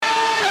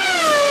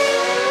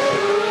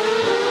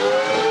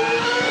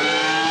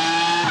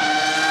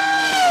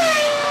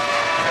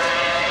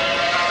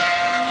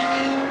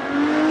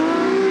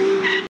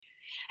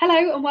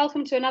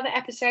welcome to another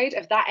episode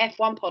of That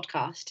F1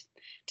 podcast.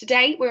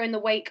 Today, we're in the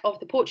wake of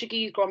the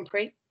Portuguese Grand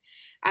Prix,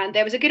 and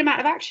there was a good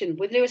amount of action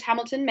with Lewis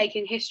Hamilton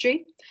making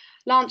history,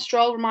 Lance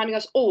Stroll reminding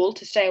us all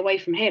to stay away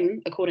from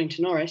him, according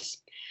to Norris,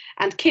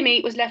 and Kimi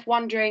was left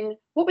wondering,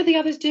 what were the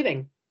others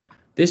doing?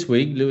 This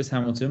week, Lewis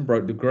Hamilton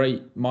broke the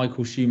great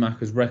Michael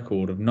Schumacher's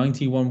record of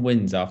 91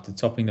 wins after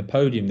topping the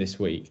podium this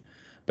week.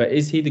 But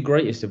is he the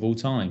greatest of all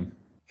time?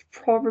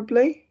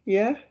 Probably,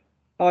 yeah.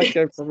 I'd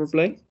go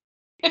probably.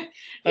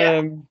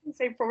 I'd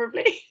say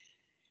probably.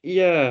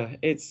 Yeah,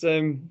 it's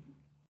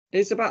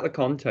about the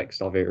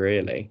context of it,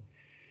 really.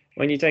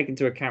 When you take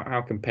into account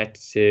how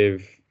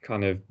competitive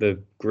kind of the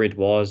grid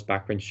was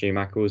back when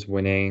Schumacher was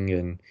winning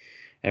and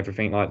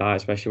everything like that,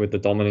 especially with the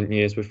dominant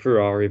years with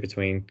Ferrari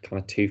between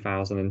kind of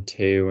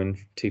 2002 and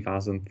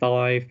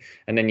 2005.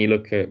 And then you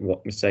look at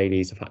what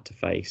Mercedes have had to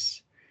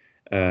face.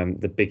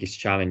 The biggest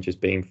challenge has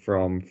been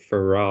from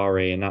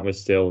Ferrari, and that was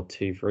still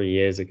 2-3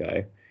 years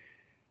ago.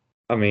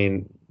 I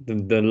mean,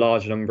 the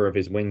large number of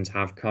his wins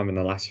have come in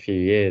the last few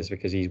years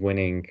because he's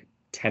winning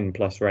 10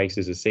 plus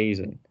races a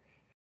season.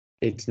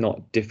 It's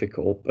not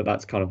difficult, but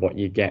that's kind of what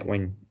you get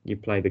when you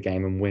play the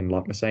game and win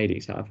like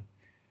Mercedes have.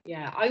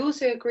 Yeah, I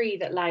also agree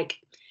that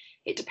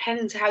it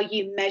depends how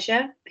you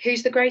measure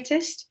who's the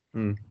greatest.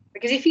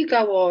 Because if you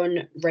go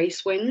on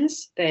race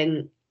wins,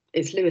 then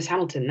it's Lewis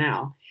Hamilton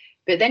now.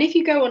 But then if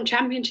you go on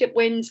championship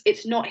wins,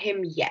 it's not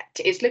him yet.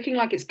 It's looking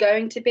like it's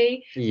going to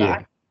be. Yeah.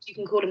 But you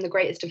can call him the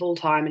greatest of all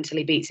time until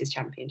he beats his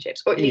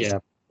championships, or at least he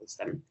beats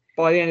them.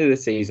 By the end of the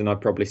season,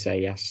 I'd probably say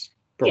yes.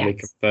 Probably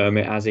confirm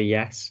it as a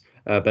yes.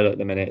 But at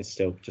the minute, it's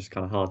still just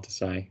kind of hard to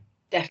say.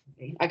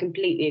 Definitely. I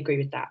completely agree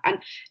with that. And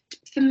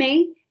for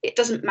me, it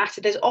doesn't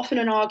matter. There's often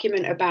an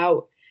argument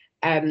about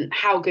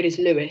how good is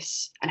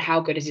Lewis and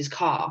how good is his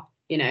car,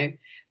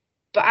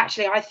 But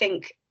actually, I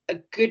think a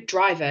good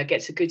driver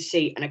gets a good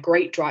seat and a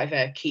great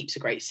driver keeps a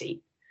great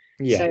seat.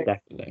 Yeah, so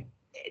definitely.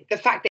 The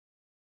fact that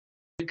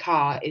the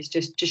car is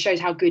just shows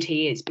how good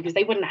he is, because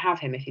they wouldn't have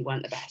him if he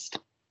weren't the best.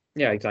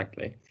 Yeah,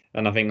 exactly.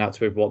 And I think that's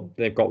with what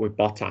they've got with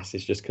Bottas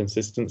is just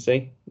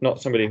consistency.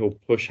 Not somebody who'll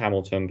push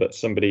Hamilton, but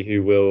somebody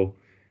who will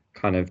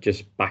kind of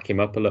just back him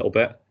up a little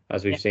bit,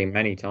 as we've seen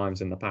many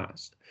times in the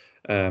past.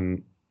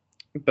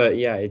 But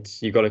yeah,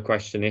 you've got to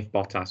question if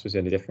Bottas was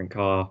in a different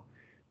car,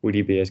 would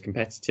he be as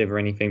competitive or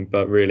anything?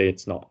 But really,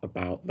 it's not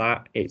about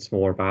that. It's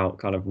more about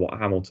kind of what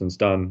Hamilton's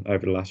done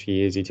over the last few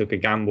years. He took a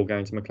gamble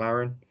going to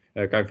McLaren,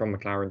 going from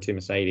McLaren to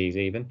Mercedes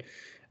even,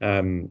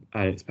 and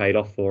it's paid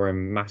off for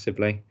him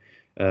massively.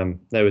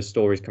 There were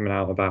stories coming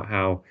out about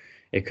how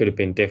it could have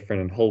been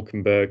different and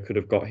Hülkenberg could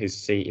have got his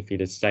seat if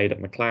he'd have stayed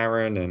at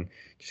McLaren, and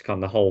just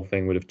kind of the whole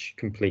thing would have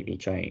completely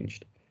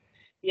changed.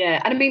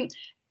 Yeah, and I mean,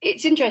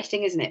 it's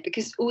interesting, isn't it?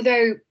 Because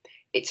although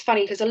it's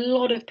funny, because a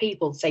lot of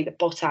people say that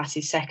Bottas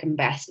is second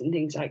best and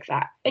things like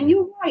that. And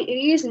you're right,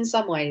 he is in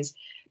some ways.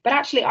 But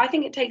actually, I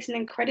think it takes an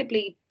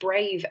incredibly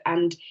brave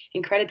and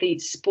incredibly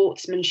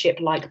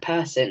sportsmanship-like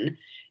person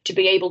to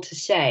be able to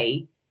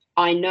say,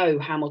 I know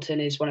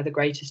Hamilton is one of the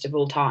greatest of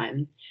all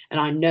time, and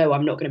I know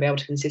I'm not going to be able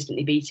to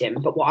consistently beat him.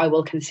 But what I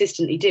will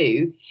consistently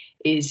do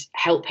is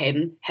help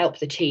him, help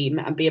the team,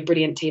 and be a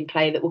brilliant team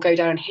player that will go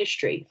down in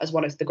history as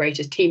one of the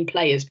greatest team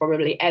players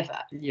probably ever.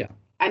 Yeah.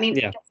 I mean,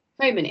 at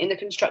the moment in the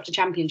Constructor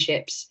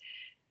Championships,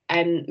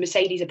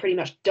 Mercedes are pretty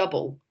much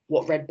double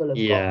what Red Bull have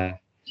got.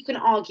 You can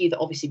argue that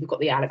obviously we've got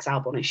the Alex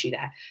Albon issue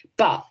there,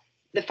 but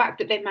the fact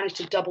that they've managed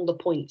to double the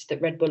points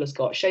that Red Bull has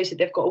got shows that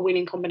they've got a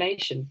winning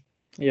combination.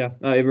 Yeah,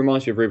 it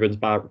reminds me of Rubens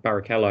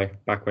Barrichello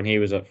back when he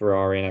was at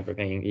Ferrari and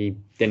everything. He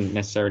didn't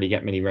necessarily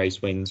get many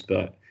race wins,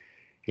 but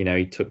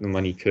he took them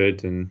when he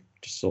could, and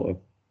just sort of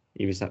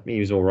he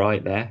was all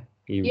right there.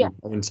 I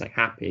wouldn't say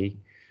happy.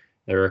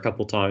 There were a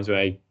couple of times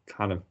where he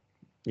kind of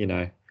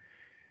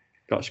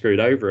got screwed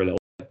over a little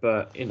bit,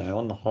 but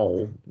on the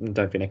whole, I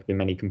don't think there could be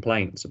many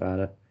complaints about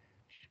it.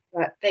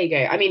 But there you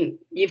go. I mean,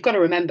 you've got to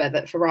remember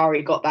that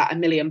Ferrari got that £1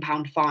 million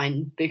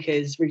fine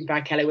because Rubens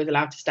Barrichello was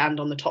allowed to stand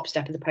on the top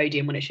step of the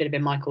podium when it should have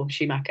been Michael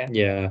Schumacher.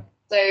 Yeah.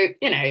 So,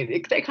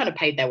 they kind of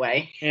paid their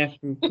way. Yeah,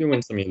 you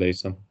win some, you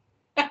lose some.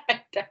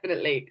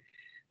 Definitely.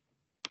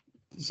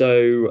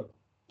 So,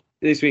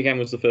 this weekend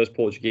was the first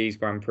Portuguese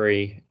Grand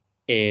Prix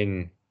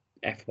in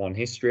F1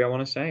 history, I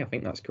want to say. I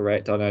think that's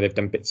correct. I know they've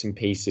done bits and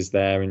pieces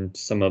there, and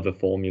some other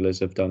formulas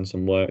have done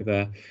some work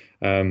there.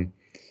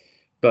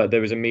 But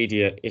there was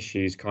immediate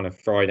issues kind of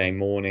Friday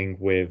morning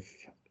with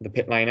the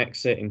pit lane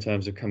exit in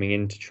terms of coming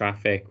into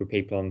traffic with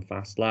people on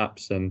fast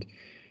laps. And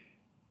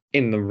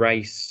in the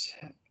race,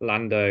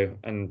 Lando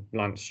and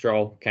Lance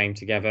Stroll came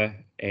together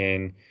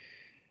in,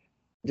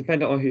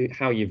 depending on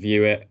how you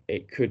view it,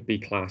 it could be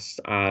classed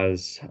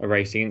as a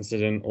racing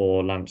incident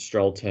or Lance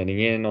Stroll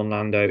turning in on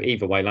Lando.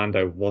 Either way,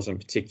 Lando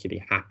wasn't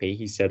particularly happy.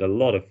 He said a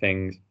lot of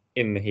things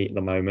in the heat of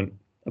the moment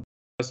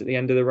at the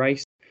end of the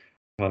race.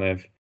 Kind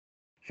of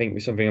think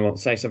something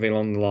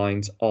along the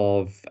lines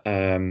of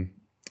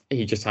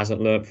he just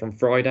hasn't learnt from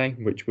Friday,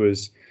 which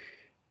was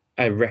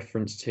a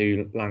reference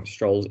to Lance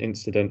Stroll's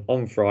incident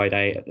on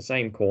Friday at the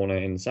same corner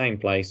in the same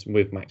place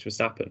with Max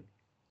Verstappen.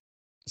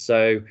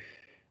 So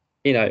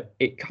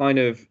it kind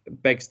of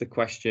begs the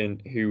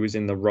question who was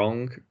in the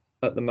wrong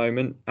at the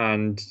moment,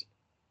 and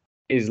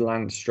is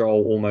Lance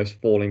Stroll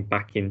almost falling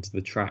back into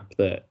the trap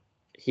that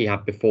he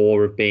had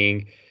before of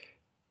being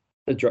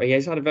he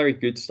has had a very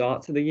good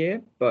start to the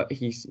year, but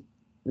he's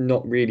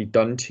not really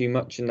done too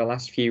much in the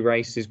last few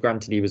races.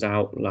 Granted, he was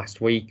out last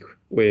week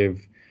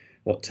with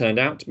what turned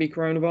out to be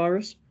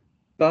coronavirus,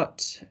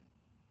 but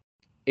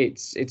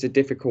it's a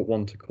difficult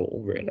one to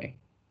call, really.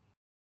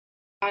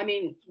 I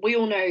mean, we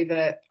all know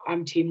that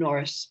I'm Team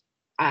Norris,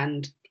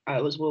 and I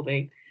always will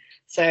be.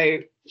 So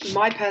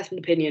my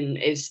personal opinion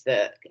is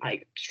that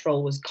like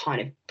Stroll was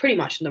kind of pretty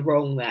much in the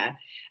wrong there.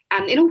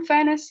 And in all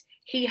fairness,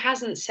 he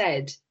hasn't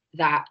said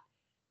that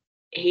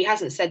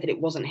it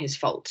wasn't his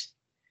fault.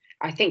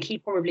 I think he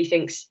probably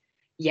thinks,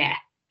 yeah,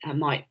 that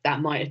might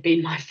have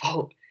been my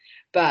fault.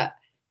 But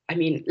I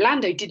mean,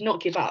 Lando did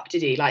not give up,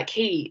 did he? Like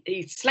he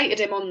slated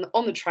him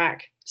on the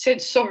track,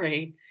 said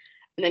sorry,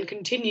 and then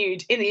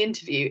continued in the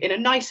interview in a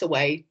nicer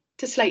way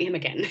to slate him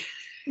again.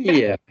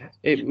 Yeah,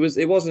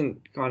 it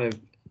wasn't kind of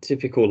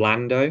typical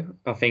Lando.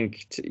 I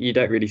think you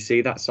don't really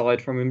see that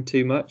side from him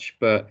too much,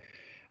 but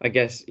I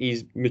guess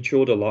he's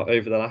matured a lot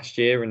over the last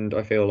year, and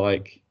I feel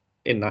like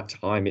in that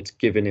time it's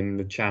given him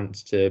the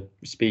chance to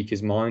speak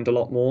his mind a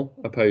lot more,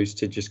 opposed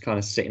to just kind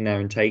of sitting there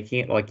and taking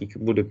it like he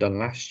would have done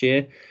last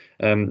year.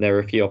 There were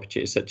a few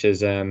opportunities, such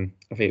as I think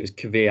it was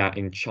Kvyat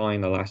in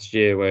China last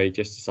year, where he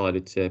just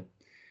decided to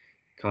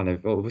kind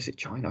of, or was it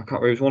China? I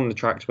can't remember. It was one of the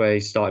tracks where he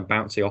started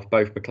bouncing off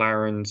both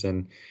McLarens,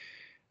 and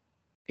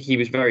he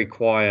was very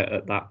quiet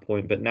at that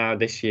point. But now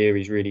this year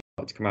he's really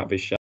started to come out of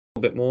his shell a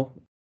bit more,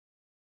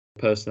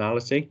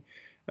 personality.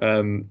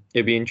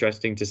 It'd be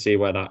interesting to see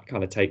where that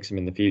kind of takes him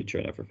in the future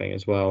and everything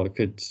as well. It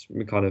could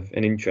be kind of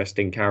an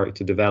interesting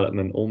character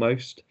development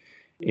almost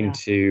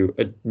into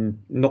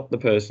not the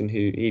person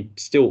who he'd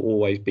still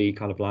always be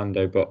kind of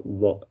Lando, but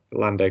what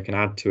Lando can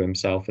add to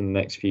himself in the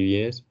next few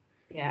years.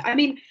 Yeah, I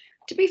mean,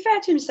 to be fair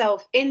to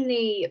himself, in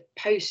the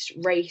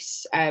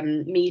post-race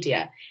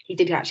media, he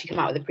did actually come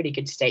out with a pretty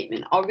good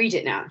statement. I'll read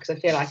it now because I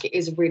feel like it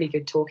is a really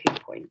good talking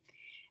point.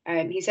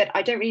 He said,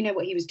 "I don't really know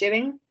what he was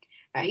doing.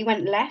 He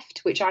went left,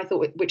 which I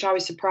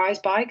was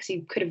surprised by because he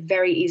could have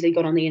very easily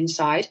gone on the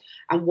inside.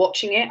 And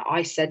watching it,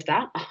 I said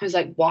that. I was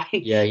like, why?"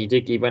 Yeah, he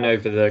did. He went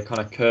over the kind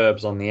of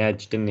curbs on the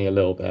edge, didn't he, a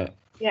little bit?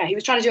 Yeah, he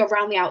was trying to do a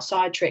round the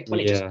outside trick when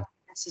it just wasn't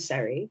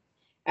necessary.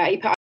 He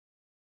put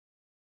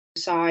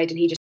side, and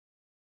he just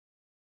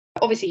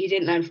obviously he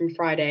didn't learn from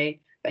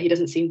Friday, but he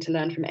doesn't seem to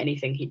learn from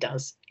anything he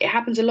does. It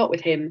happens a lot with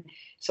him,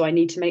 so I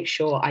need to make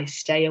sure I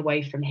stay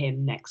away from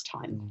him next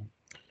time.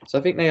 So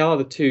I think they are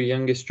the two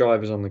youngest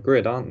drivers on the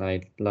grid, aren't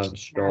they?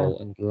 Lance Stroll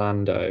and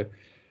Lando.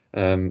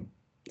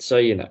 So,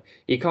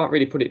 you can't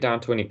really put it down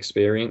to any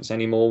experience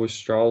anymore with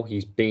Stroll.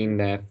 He's been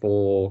there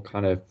for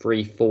kind of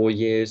 3-4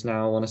 years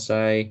now, I want to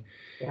say.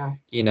 Yeah.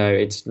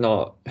 It's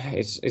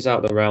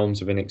out the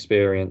realms of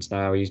inexperience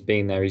now. He's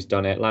been there, he's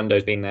done it.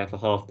 Lando's been there for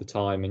half the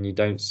time, and you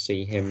don't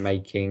see him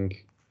making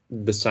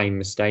the same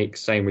mistakes.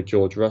 Same with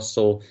George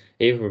Russell,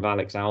 even with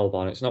Alex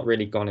Albon. It's not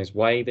really gone his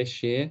way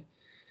this year.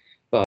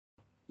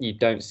 You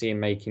don't see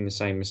him making the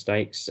same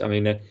mistakes. I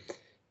mean,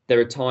 there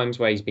are times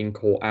where he's been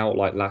caught out,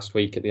 like last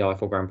week at the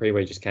Eiffel Grand Prix,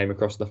 where he just came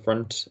across the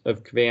front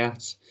of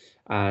Kvyat,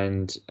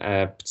 and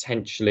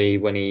potentially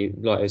when he,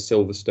 like at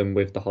Silverstone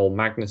with the whole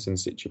Magnussen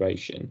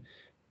situation,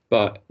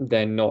 but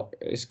they're not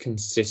as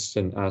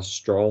consistent as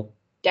Stroll.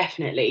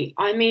 Definitely.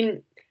 I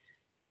mean,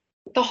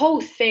 the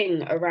whole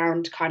thing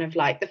around kind of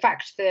like the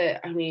fact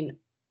that, I mean,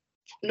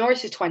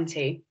 Norris is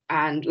 20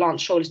 and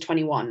Lance Stroll is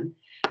 21.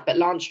 But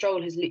Lance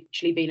Stroll has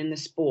literally been in the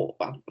sport,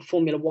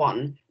 Formula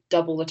One,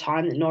 double the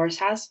time that Norris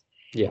has.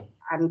 Yeah.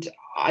 And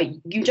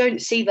you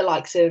don't see the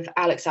likes of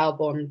Alex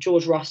Albon,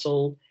 George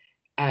Russell,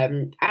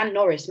 and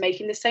Norris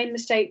making the same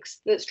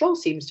mistakes that Stroll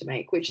seems to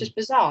make, which is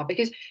bizarre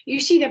because you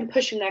see them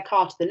pushing their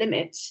car to the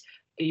limits.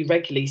 You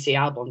regularly see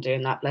Albon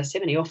doing that, bless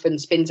him, and he often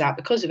spins out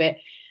because of it.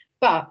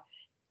 But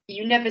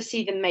you never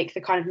see them make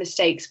the kind of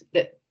mistakes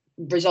that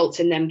results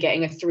in them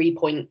getting a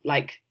 3-point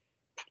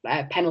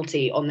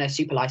penalty on their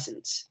super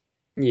license.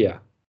 Yeah.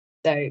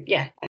 So,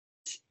 yeah,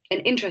 it's an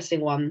interesting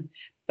one,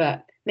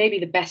 but maybe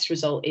the best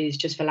result is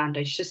just for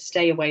Lando to just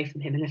stay away from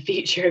him in the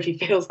future if he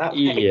feels that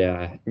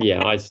way.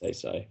 Yeah, I'd say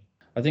so.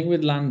 I think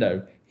with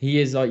Lando,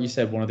 he is, like you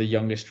said, one of the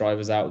youngest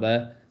drivers out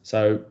there.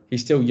 So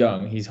he's still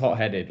young. He's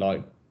hot-headed.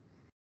 Like,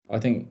 I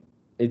think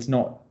it's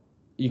not,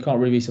 you can't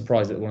really be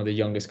surprised that one of the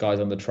youngest guys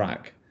on the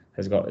track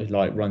has got,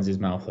 like, runs his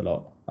mouth a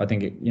lot. I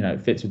think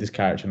it fits with his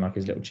character and like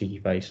his little cheeky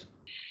face.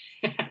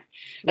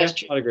 That's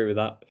true. I'd agree with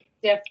that.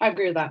 Yeah, I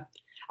agree with that.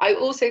 I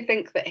also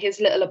think that his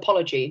little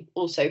apology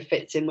also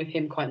fits in with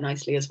him quite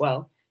nicely as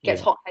well.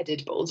 Gets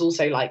hot-headed, but was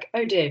also like,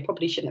 oh dear,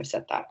 probably shouldn't have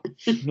said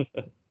that.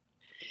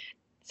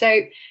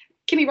 So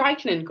Kimi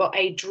Räikkönen got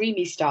a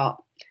dreamy start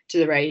to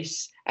the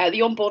race.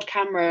 The onboard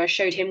camera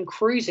showed him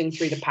cruising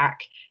through the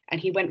pack,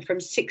 and he went from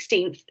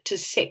 16th to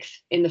 6th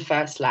in the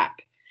first lap,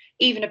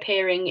 even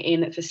appearing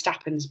in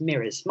Verstappen's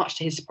mirrors, much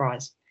to his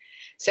surprise.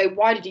 So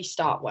why did he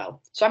start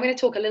well? So I'm going to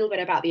talk a little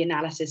bit about the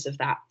analysis of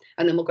that.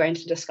 and then we'll go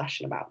into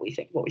discussion about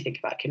what we think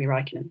about Kimi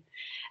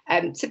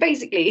Räikkönen. So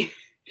basically,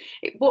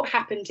 what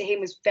happened to him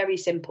was very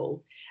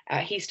simple.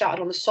 He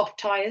started on the soft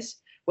tyres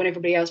when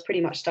everybody else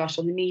pretty much started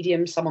on the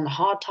medium, some on the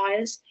hard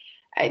tyres.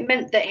 It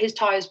meant that his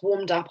tyres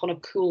warmed up on a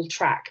cool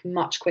track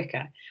much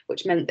quicker,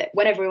 which meant that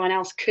when everyone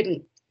else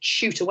couldn't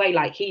shoot away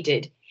like he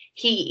did,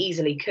 he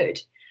easily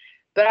could.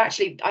 But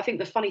actually, I think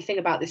the funny thing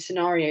about this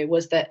scenario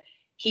was that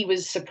he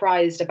was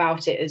surprised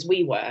about it as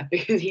we were,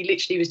 because he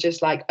literally was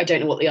just like, I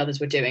don't know what the others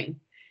were doing.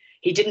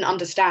 He didn't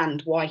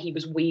understand why he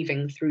was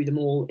weaving through them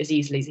all as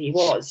easily as he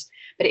was.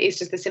 But it is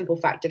just the simple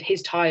fact of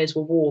his tyres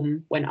were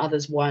warm when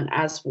others weren't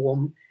as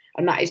warm.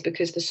 And that is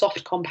because the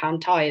soft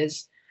compound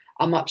tyres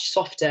are much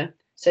softer,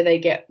 so they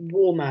get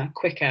warmer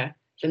quicker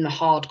than the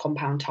hard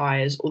compound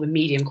tyres or the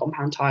medium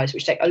compound tyres,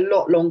 which take a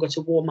lot longer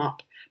to warm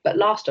up, but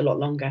last a lot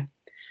longer.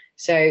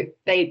 So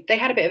they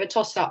had a bit of a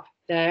toss-up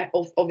there,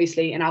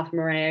 obviously, in Alfa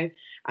Romeo,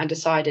 and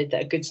decided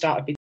that a good start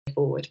would be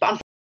forward. But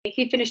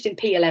unfortunately, he finished in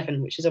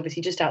P11, which is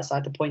obviously just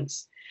outside the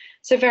points.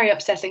 So very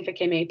upsetting for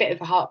Kimi, a bit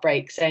of a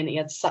heartbreak saying that he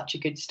had such a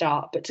good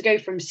start. But to go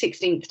from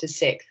 16th to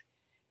 6th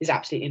is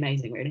absolutely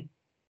amazing, really.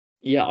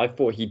 Yeah, I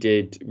thought he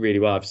did really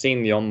well. I've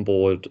seen the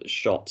onboard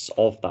shots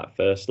of that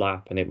first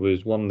lap, and it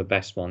was one of the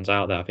best ones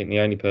out there. I think the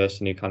only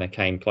person who kind of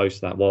came close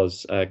to that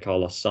was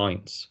Carlos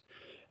Sainz,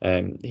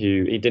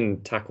 who he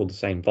didn't tackle the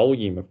same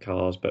volume of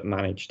cars, but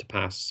managed to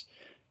pass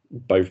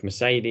both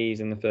Mercedes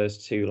in the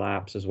first 2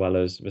 laps as well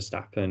as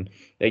Verstappen.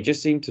 They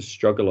just seemed to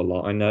struggle a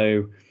lot. I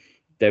know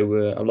there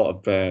were a lot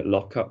of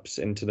lockups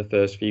into the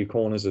first few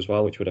corners as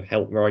well, which would have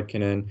helped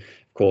Raikkonen.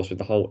 Of course, with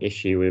the whole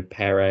issue with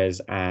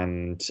Perez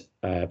and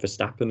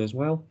Verstappen as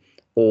well,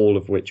 all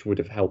of which would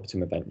have helped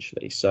him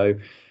eventually. So,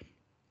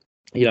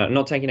 you know,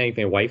 not taking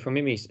anything away from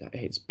him,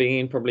 it's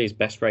been probably his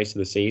best race of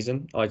the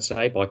season, I'd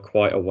say, by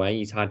quite a way.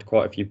 He's had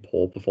quite a few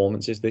poor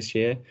performances this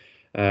year.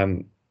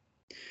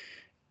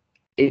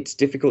 It's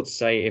difficult to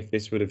say if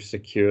this would have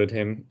secured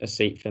him a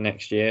seat for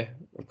next year.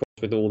 Of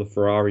course, with all the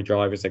Ferrari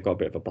drivers, they've got a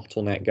bit of a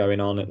bottleneck going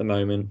on at the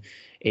moment.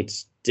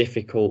 It's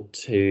difficult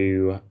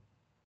to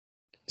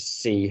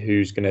see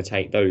who's going to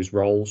take those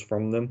roles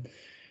from them.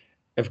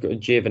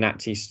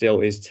 Giovinazzi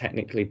still is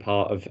technically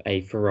part of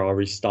a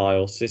Ferrari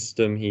style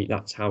system.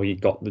 That's how he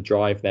got the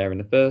drive there in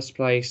the first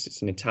place.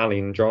 It's an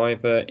Italian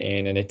driver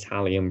in an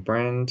Italian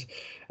brand,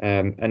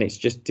 and it's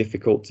just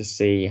difficult to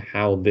see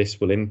how this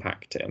will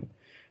impact him.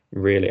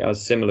 Really, a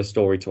similar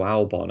story to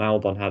Albon.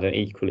 Albon had an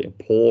equally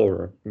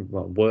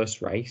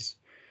worse race,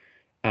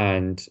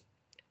 and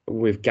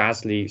with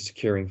Gasly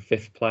securing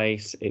 5th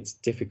place, it's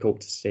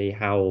difficult to see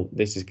how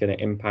this is going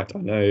to impact. I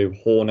know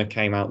Horner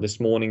came out this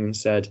morning and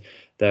said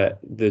that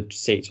the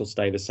seats will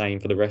stay the same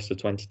for the rest of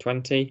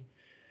 2020,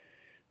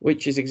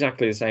 which is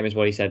exactly the same as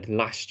what he said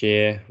last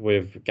year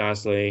with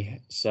Gasly.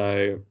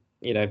 So,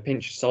 you know,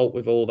 pinch of salt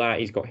with all that.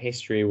 He's got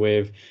history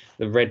with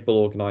the Red Bull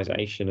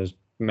organisation, as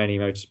many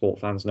motorsport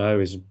fans know,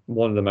 is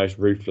one of the most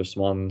ruthless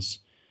ones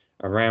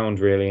around,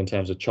 really, in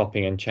terms of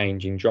chopping and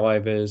changing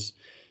drivers.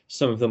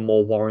 Some of them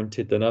more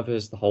warranted than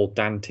others. The whole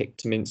Dan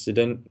Ticktum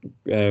incident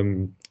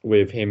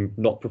with him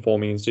not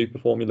performing in Super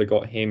Formula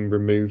got him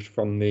removed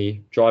from the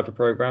driver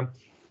program.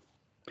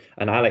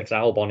 And Alex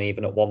Albon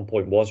even at one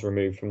point was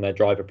removed from their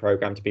driver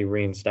program to be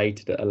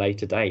reinstated at a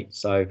later date.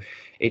 So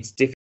it's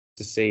difficult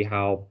to see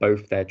how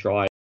both their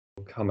drivers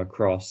will come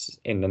across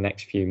in the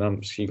next few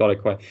months.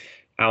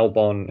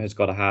 Albon has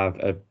got to have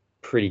a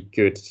pretty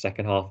good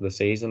second half of the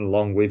season,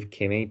 along with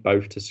Kimi,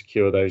 both to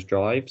secure those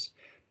drives.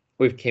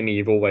 With Kimi,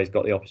 you've always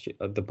got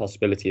the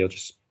possibility he'll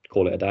just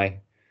call it a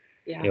day.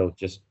 Yeah. He'll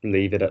just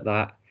leave it at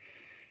that.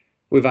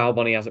 With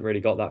Albon, he hasn't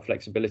really got that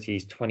flexibility.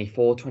 He's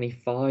 24,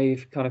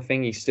 25 kind of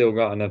thing. He's still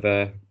got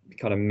another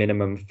kind of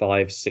minimum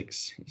 5,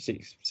 6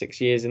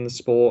 years in the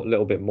sport, a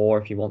little bit more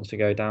if he wants to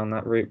go down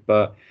that route.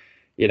 But,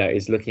 you know,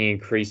 it's looking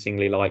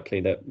increasingly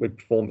likely that with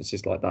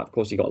performances like that, of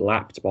course, he got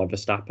lapped by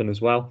Verstappen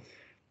as well.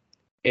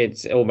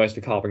 It's almost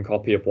a carbon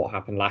copy of what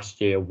happened last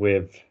year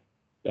with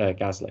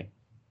Gasly.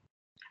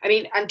 I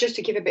mean, and just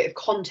to give a bit of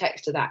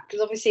context to that,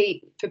 because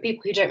obviously for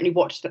people who don't really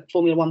watch the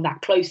Formula One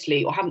that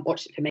closely or haven't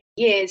watched it for many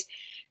years,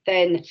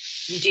 then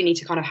you do need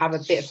to kind of have a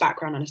bit of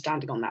background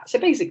understanding on that. So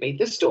basically,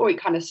 the story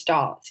kind of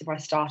starts, if I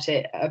start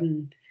it,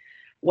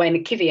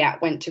 when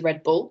Kvyat went to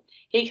Red Bull.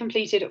 He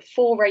completed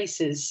 4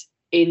 races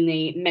in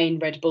the main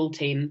Red Bull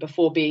team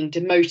before being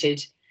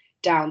demoted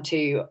down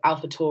to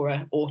Alfa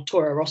Tauri, or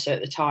Toro Rosso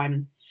at the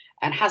time,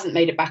 and hasn't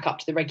made it back up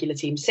to the regular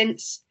team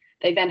since.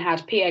 They then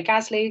had Pierre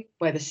Gasly,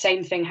 where the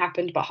same thing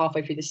happened, but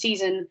halfway through the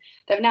season.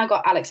 They've now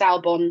got Alex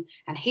Albon,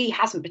 and he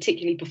hasn't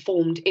particularly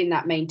performed in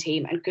that main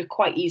team and could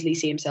quite easily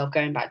see himself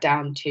going back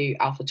down to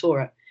Alfa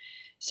Tauri.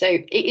 So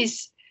it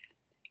is,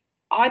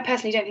 I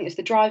personally don't think it's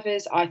the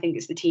drivers. I think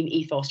it's the team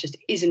ethos just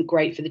isn't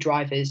great for the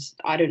drivers.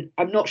 I'm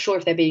not sure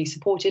if they're being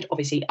supported.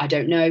 Obviously, I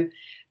don't know.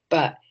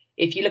 But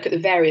if you look at the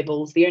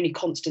variables, the only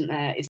constant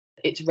there is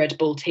it's Red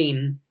Bull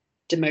team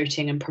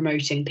demoting and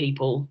promoting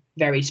people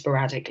very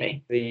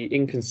sporadically. The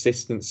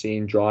inconsistency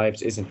in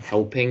drives isn't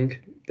helping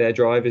their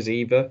drivers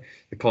either.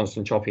 The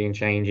constant chopping and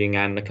changing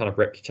and the kind of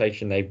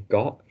reputation they've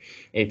got.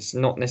 It's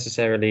not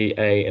necessarily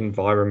a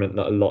environment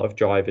that a lot of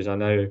drivers, I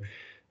know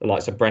the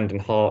likes of Brendan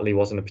Hartley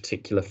wasn't a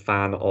particular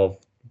fan of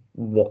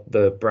what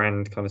the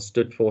brand kind of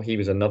stood for. He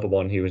was another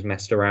one who was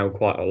messed around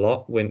quite a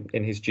lot when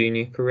in his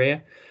junior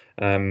career.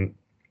 And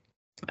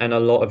a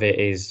lot of it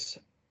is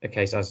a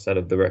case, as I said,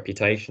 of the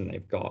reputation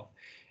they've got.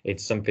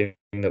 It's something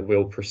that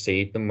will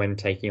precede them when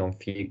taking on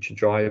future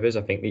drivers.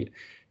 I think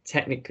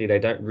technically they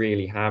don't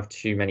really have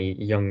too many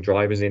young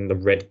drivers in the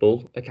Red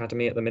Bull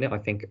Academy at the minute. I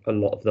think a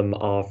lot of them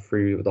are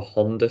through the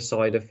Honda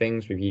side of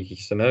things with Yuki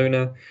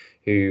Tsunoda,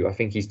 who I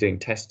think he's doing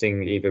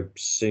testing either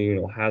soon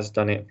or has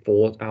done it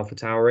for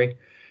AlphaTauri.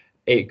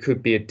 It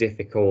could be a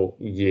difficult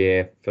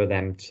year for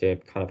them to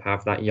kind of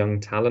have that young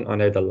talent. I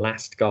know the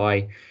last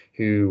guy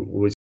who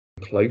was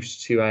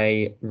close to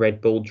a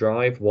Red Bull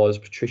drive was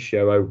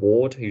Patricio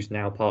O'Ward, who's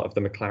now part of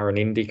the McLaren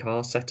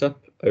IndyCar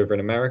setup over in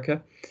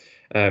America.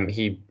 I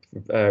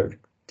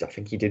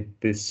think he did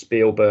the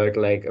Spielberg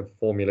leg of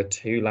Formula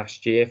 2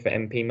 last year for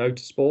MP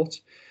Motorsport.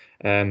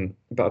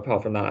 But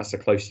apart from that, that's the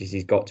closest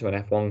he's got to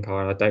an F1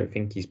 car, and I don't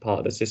think he's part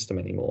of the system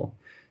anymore.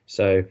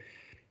 So,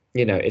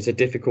 it's a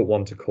difficult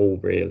one to call,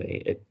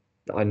 really.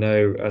 I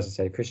know, as I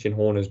say, Christian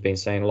Horner's been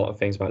saying a lot of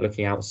things about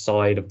looking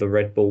outside of the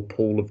Red Bull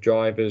pool of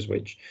drivers,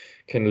 which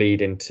can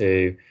lead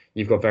into,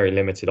 you've got very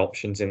limited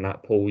options in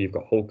that pool. You've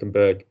got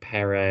Hulkenberg,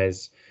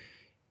 Perez,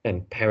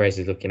 and Perez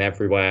is looking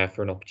everywhere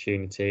for an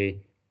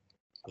opportunity.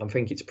 I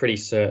think it's pretty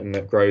certain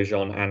that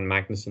Grosjean and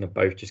Magnussen are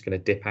both just going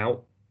to dip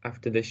out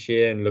after this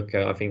year and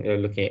I think they're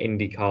looking at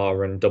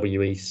IndyCar and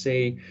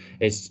WEC.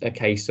 It's a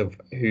case of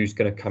who's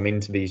going to come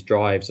into these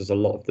drives, as a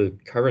lot of the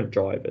current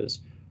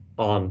drivers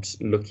aren't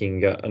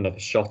looking at another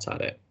shot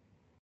at it.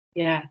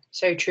 Yeah,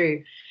 so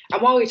true.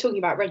 And while we're talking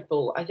about Red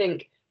Bull, I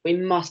think we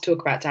must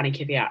talk about Danny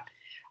Kvyat.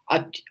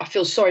 I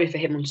feel sorry for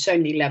him on so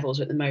many levels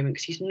at the moment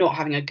because he's not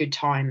having a good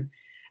time.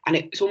 And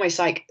it's almost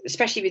like,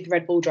 especially with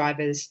Red Bull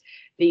drivers,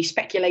 the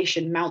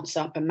speculation mounts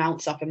up and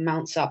mounts up and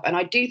mounts up. And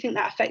I do think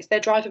that affects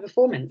their driver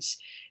performance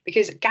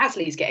because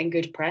Gasly's getting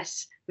good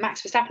press.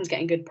 Max Verstappen's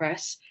getting good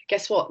press.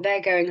 Guess what?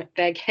 They're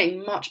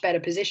getting much better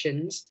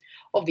positions.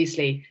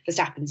 Obviously,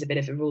 Verstappen's a bit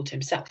of a rule to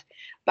himself.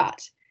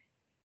 But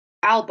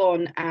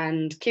Albon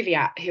and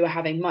Kvyat, who are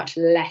having much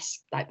less,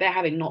 they're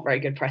having not very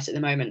good press at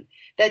the moment.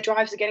 Their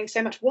drives are getting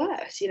so much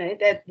worse.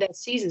 Their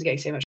season's getting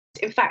so much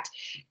worse. In fact,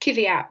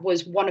 Kvyat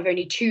was one of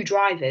only 2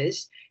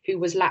 drivers who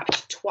was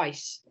lapped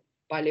twice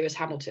by Lewis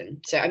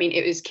Hamilton. So,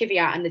 it was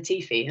Kvyat and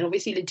Latifi. And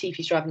obviously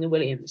Latifi's driving the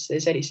Williams. So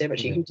there's only so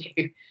much you can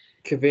do.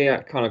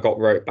 Kvyat kind of got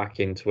roped back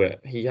into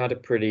it. He had a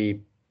pretty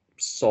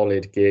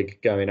solid gig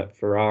going at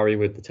Ferrari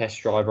with the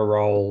test driver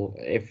role.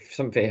 If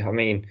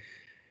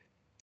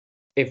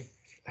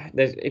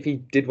he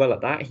did well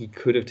at that, he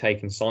could have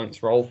taken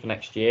Sainz's role for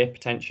next year,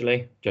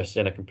 potentially, just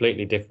in a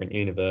completely different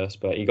universe.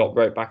 But he got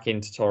roped back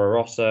into Toro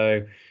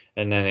Rosso,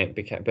 and then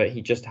but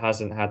he just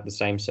hasn't had the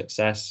same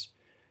success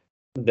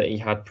that he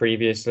had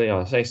previously.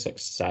 I say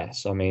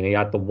success, he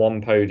had the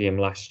 1 podium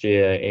last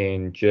year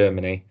in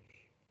Germany,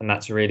 and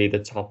that's really the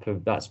top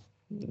of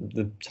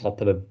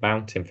the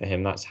mountain for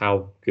him. That's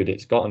how good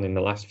it's gotten in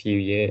the last few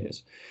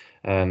years.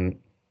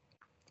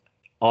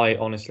 I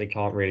honestly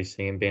can't really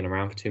see him being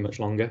around for too much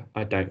longer.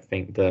 I don't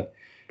think that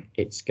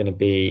it's going to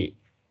be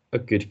a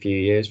good few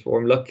years for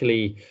him.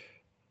 Luckily,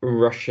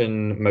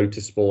 Russian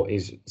motorsport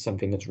is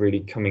something that's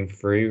really coming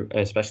through,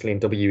 especially in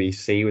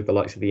WEC with the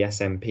likes of the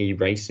SMP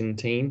racing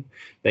team.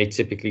 They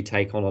typically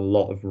take on a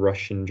lot of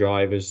Russian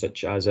drivers,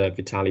 such as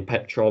Vitaly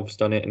Petrov's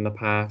done it in the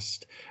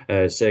past,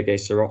 Sergei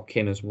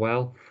Sorokin as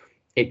well.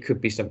 It could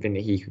be something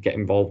that he could get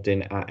involved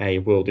in at a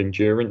world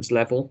endurance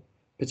level,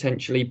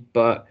 potentially,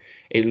 but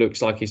it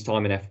looks like his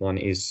time in F1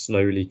 is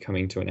slowly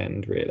coming to an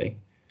end, really.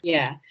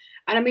 Yeah.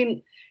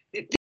 And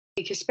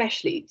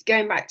especially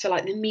going back to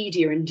the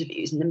media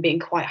interviews and them being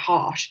quite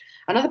harsh.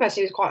 Another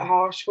person who was quite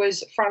harsh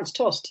was Franz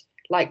Tost,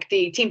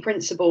 the team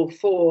principal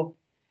for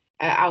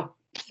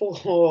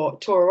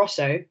Toro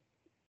Rosso,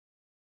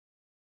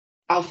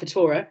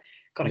 AlphaTauri.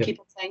 Gotta keep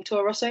on saying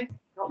Toro Rosso,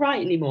 not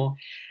right anymore.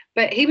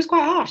 But he was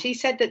quite harsh. He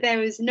said that there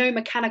was no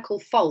mechanical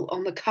fault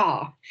on the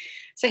car.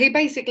 So he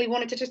basically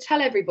wanted to just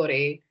tell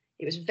everybody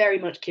it was very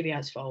much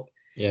Kvyat's fault.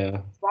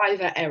 Yeah.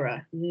 Driver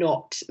error,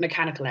 not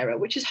mechanical error,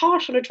 which is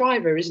harsh on a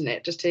driver, isn't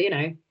it? Just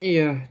to,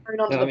 Yeah.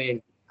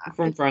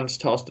 From Franz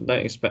Tost, I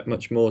don't expect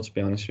much more, to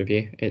be honest with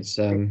you. It's,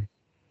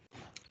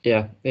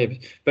 yeah.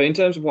 But in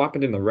terms of what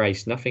happened in the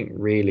race, nothing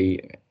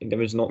really, there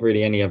was not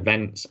really any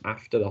events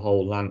after the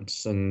whole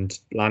Lance and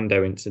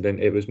Lando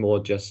incident. It was more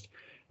just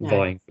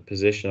vying for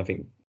position. I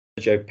think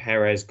Sergio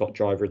Perez got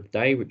driver of the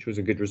day, which was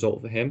a good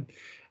result for him.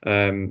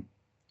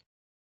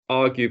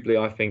 Arguably,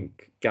 I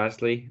think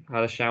Gasly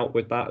had a shout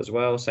with that as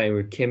well. Same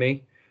with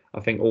Kimi. I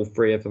think all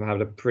 3 of them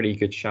had a pretty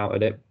good shout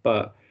at it,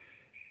 but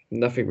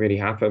nothing really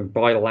happened.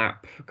 By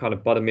lap, kind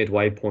of by the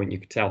midway point, you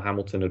could tell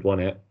Hamilton had won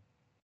it.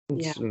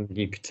 Yeah.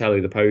 You could tell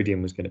who the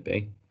podium was going to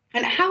be.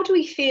 And how do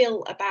we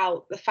feel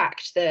about the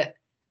fact that,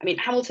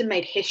 Hamilton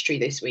made history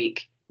this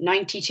week,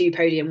 92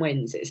 podium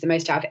wins. It's the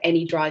most out of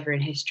any driver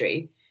in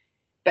history.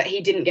 but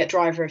he didn't get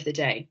driver of the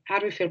day. How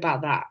do we feel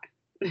about that?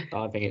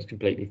 I think it's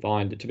completely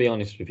fine. To be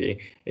honest with you,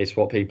 it's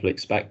what people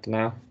expect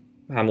now.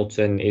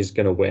 Hamilton is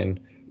going to win.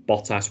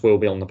 Bottas will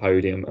be on the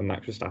podium, and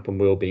Max Verstappen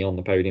will be on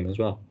the podium as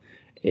well.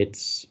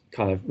 It's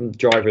kind of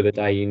driver of the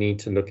day. You need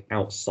to look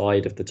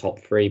outside of the top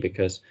three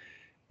because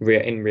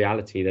in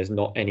reality, there's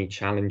not any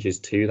challenges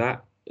to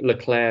that.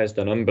 Leclerc has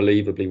done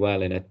unbelievably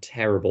well in a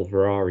terrible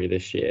Ferrari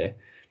this year.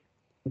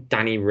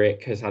 Danny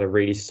Rick has had a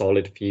really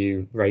solid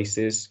few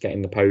races,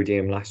 getting the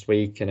podium last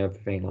week and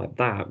everything like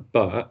that.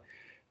 But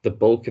the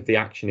bulk of the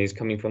action is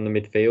coming from the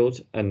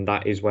midfield, and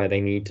that is where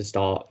they need to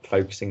start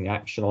focusing the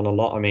action on a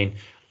lot. I mean,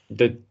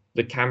 the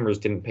cameras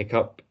didn't pick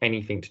up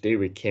anything to do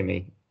with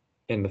Kimi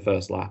in the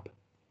first lap.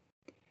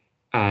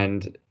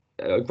 And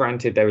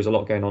granted, there was a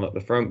lot going on at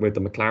the front with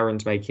the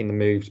McLarens making the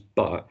moves,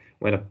 but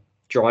when a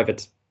driver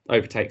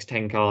overtakes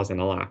 10 cars in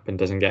a lap and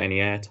doesn't get any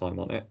airtime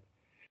on it,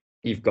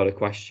 you've got to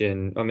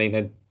question. I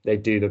mean, they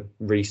do the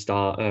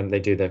restart, they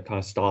do the kind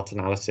of start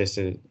analysis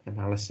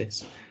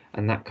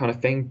and that kind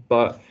of thing.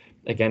 But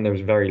again, there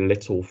was very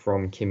little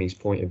from Kimi's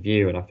point of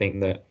view. And I think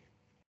that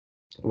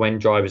when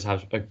drivers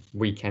have a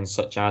weekend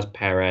such as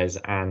Perez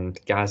and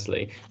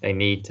Gasly, they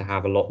need to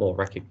have a lot more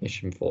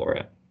recognition for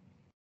it.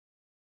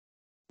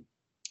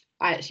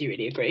 I actually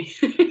really agree.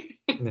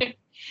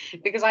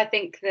 Because I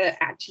think that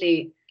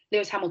actually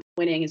Lewis Hamilton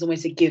winning is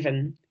almost a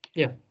given.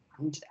 Yeah.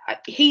 And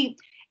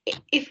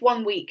if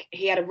one week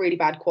he had a really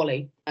bad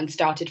quali and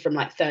started from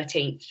like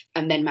 13th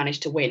and then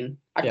managed to win,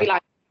 I'd be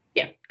like,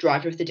 yeah,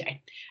 driver of the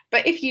day.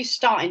 But if you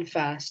start in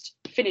first,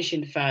 finish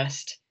in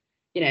first,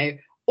 you know,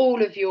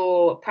 all of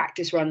your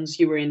practice runs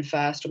you were in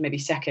first or maybe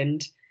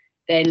second,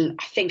 then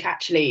I think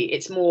actually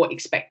it's more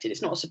expected.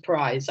 It's not a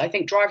surprise. I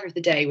think driver of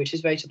the day, which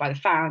is voted by the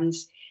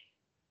fans,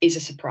 is a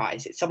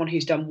surprise. It's someone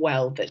who's done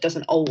well that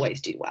doesn't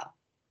always do well.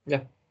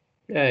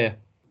 Yeah.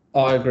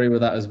 I agree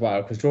with that as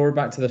well, because drawing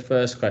back to the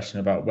first question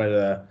about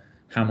whether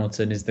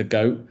Hamilton is the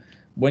GOAT,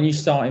 when you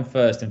start in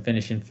first and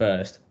finish in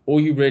first,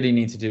 all you really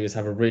need to do is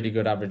have a really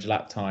good average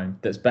lap time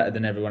that's better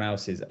than everyone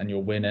else's, and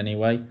you'll win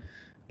anyway.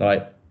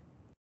 Like,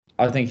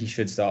 I think he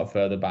should start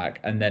further back,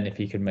 and then if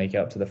he can make it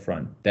up to the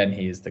front, then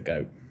he is the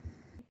GOAT.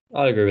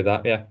 I agree with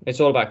that, yeah. It's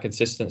all about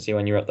consistency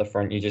when you're at the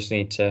front. You just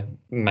need to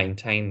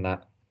maintain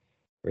that,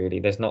 really.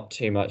 There's not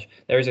too much.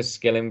 There is a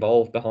skill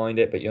involved behind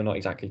it, but you're not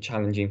exactly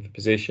challenging for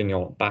position.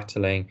 You're not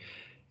battling.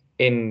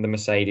 In the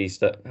Mercedes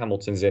that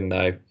Hamilton's in,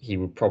 though, he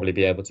would probably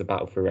be able to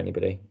battle through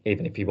anybody,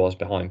 even if he was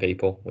behind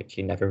people, which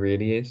he never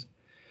really is.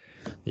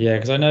 Yeah,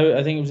 because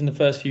I think it was in the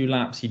first few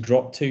laps he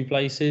dropped 2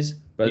 places,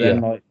 but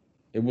then like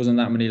it wasn't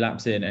that many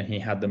laps in and he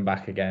had them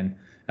back again.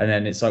 And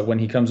then it's like when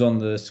he comes on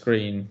the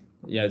screen,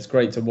 it's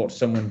great to watch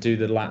someone do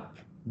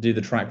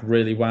the track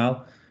really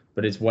well,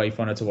 but it's way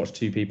funner to watch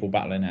 2 people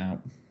battling it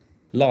out.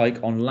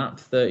 Like on lap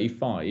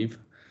 35,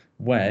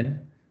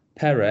 when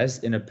Perez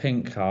in a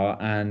pink car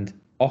and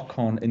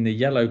Ocon in the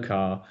yellow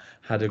car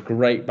had a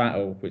great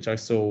battle, which I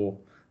saw.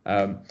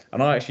 And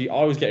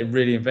I was getting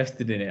really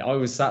invested in it. I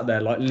was sat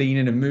there like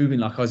leaning and moving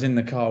like I was in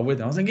the car with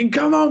him. I was thinking,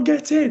 come on,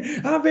 get in,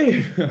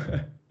 Abby.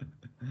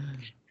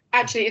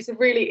 Actually, it's a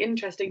really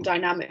interesting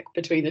dynamic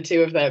between the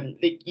two of them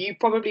that you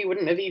probably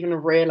wouldn't have even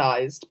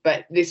realised,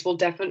 but this will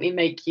definitely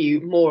make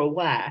you more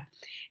aware,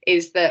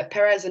 is that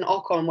Perez and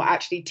Ocon were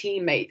actually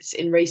teammates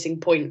in Racing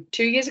Point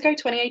 2 years ago,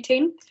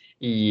 2018.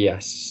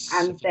 Yes.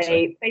 And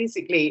they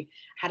basically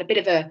had a bit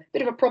of a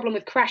problem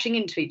with crashing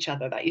into each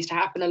other. That used to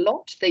happen a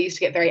lot. They used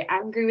to get very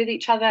angry with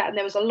each other, and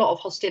there was a lot of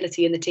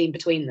hostility in the team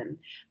between them.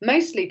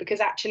 Mostly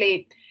because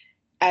actually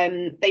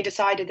they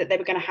decided that they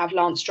were going to have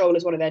Lance Stroll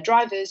as one of their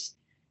drivers.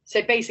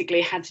 So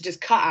basically had to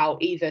just cut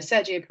out either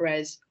Sergio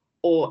Perez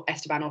or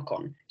Esteban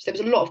Ocon. So there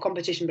was a lot of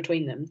competition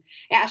between them.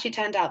 It actually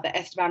turned out that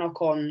Esteban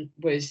Ocon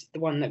was the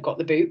one that got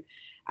the boot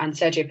and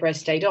Sergio Perez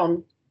stayed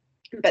on.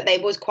 But there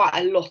was quite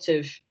a lot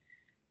of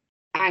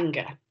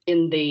anger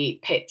in the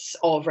pits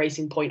of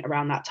Racing Point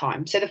around that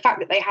time. So the fact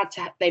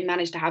that they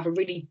managed to have a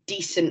really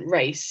decent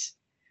race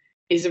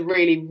is a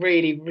really,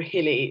 really,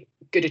 really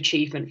good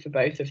achievement for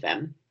both of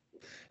them.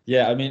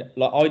 Yeah, I mean,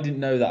 like I didn't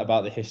know that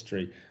about the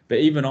history, but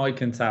even I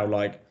can tell.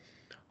 Like,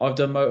 I've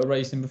done motor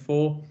racing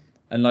before,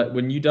 and like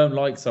when you don't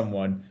like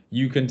someone,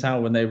 you can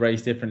tell when they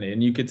race differently,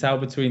 and you could tell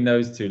between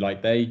those two.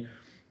 Like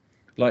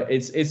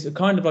it's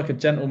kind of like a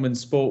gentleman's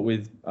sport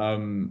with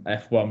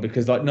F1,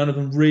 because like none of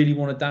them really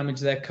want to damage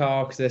their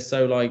car because they're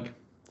so like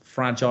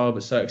fragile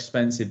but so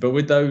expensive. But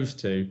with those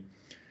two,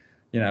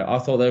 I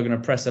thought they were going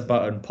to press a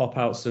button, pop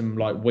out some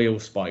like wheel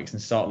spikes,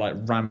 and start like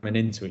ramming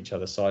into each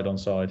other side on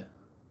side.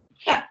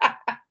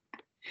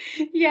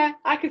 Yeah,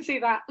 I can see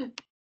that.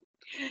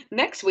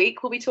 Next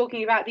week, we'll be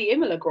talking about the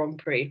Imola Grand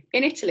Prix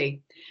in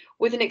Italy.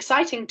 With an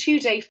exciting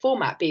 2-day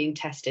format being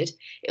tested,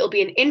 it'll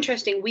be an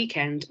interesting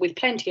weekend with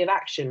plenty of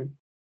action.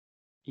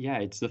 Yeah,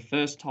 it's the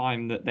first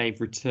time that they've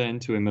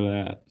returned to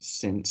Imola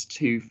since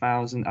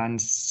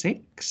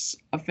 2006,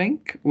 I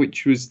think,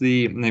 which was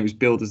it was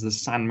billed as the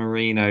San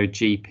Marino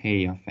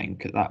GP, I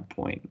think, at that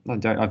point.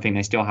 I think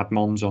they still had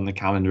Monza on the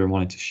calendar and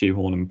wanted to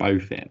shoehorn them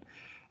both in.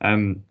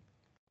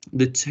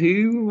 The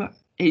two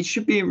it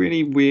should be a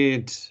really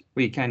weird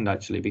weekend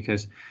actually,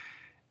 because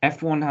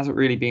F1 hasn't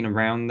really been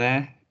around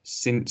there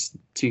since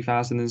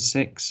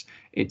 2006.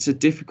 It's a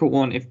difficult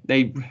one. If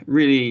they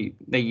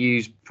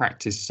use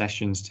practice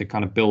sessions to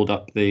kind of build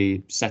up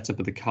the setup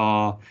of the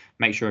car,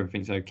 make sure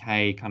everything's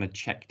okay, kind of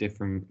check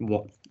different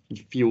what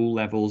fuel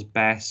levels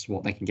best,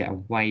 what they can get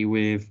away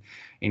with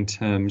in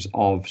terms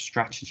of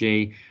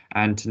strategy,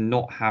 and to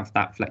not have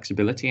that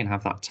flexibility and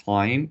have that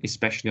time,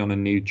 especially on a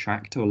new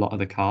track to a lot of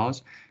the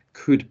cars,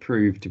 could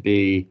prove to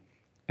be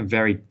a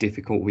very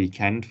difficult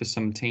weekend for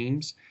some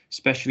teams,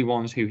 especially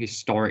ones who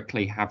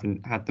historically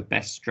haven't had the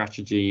best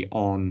strategy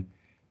on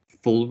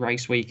full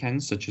race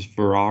weekends, such as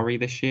Ferrari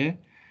this year,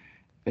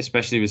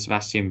 especially with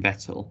Sebastian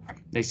Vettel.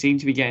 They seem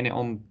to be getting it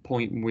on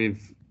point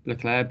with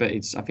Leclerc, but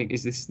this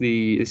is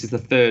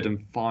the third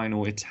and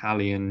final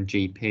Italian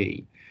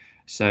GP.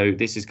 So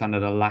this is kind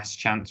of the last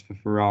chance for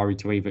Ferrari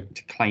to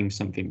claim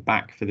something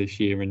back for this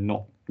year and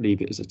not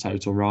leave it as a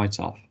total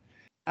write-off.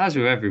 As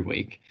with every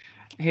week,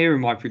 here are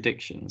my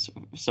predictions.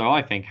 So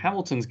I think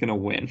Hamilton's going to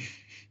win.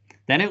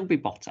 Then it will be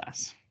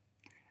Bottas.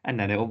 And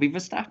then it will be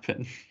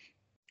Verstappen.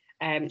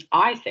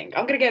 I think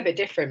I'm going to go a bit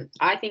different.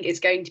 I think it's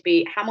going to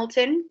be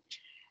Hamilton,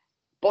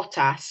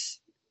 Bottas,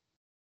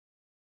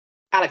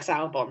 Alex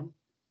Albon.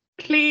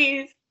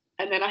 Please.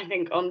 And then I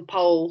think on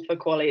pole for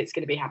quali, it's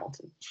going to be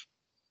Hamilton.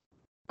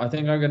 I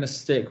think I'm going to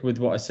stick with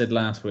what I said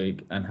last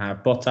week and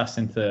have Bottas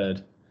in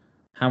third,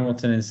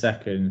 Hamilton in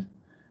second,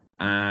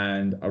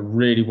 and I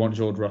really want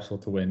George Russell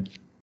to win.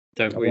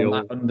 Don't I we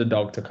want that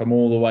underdog to come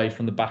all the way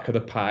from the back of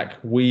the pack,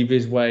 weave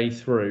his way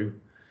through,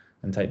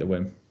 and take the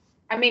win.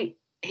 I mean,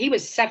 he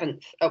was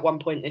 7th at one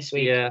point this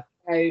week. Yeah.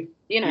 So,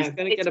 you know, he's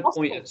going to get a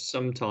possible. point at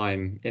some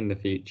time in the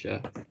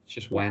future. It's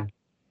just when.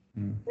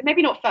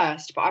 Maybe not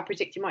first, but I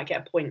predict he might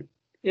get a point.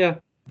 Yeah,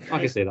 I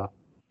can see that.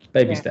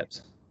 Baby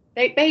steps.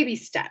 Baby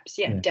steps,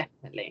 yeah,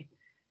 definitely.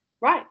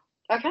 Right,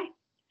 okay.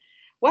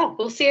 Well,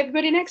 we'll see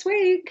everybody next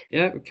week.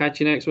 Yeah, we'll catch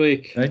you next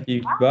week. Thank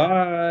you. Bye.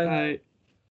 Bye. Bye.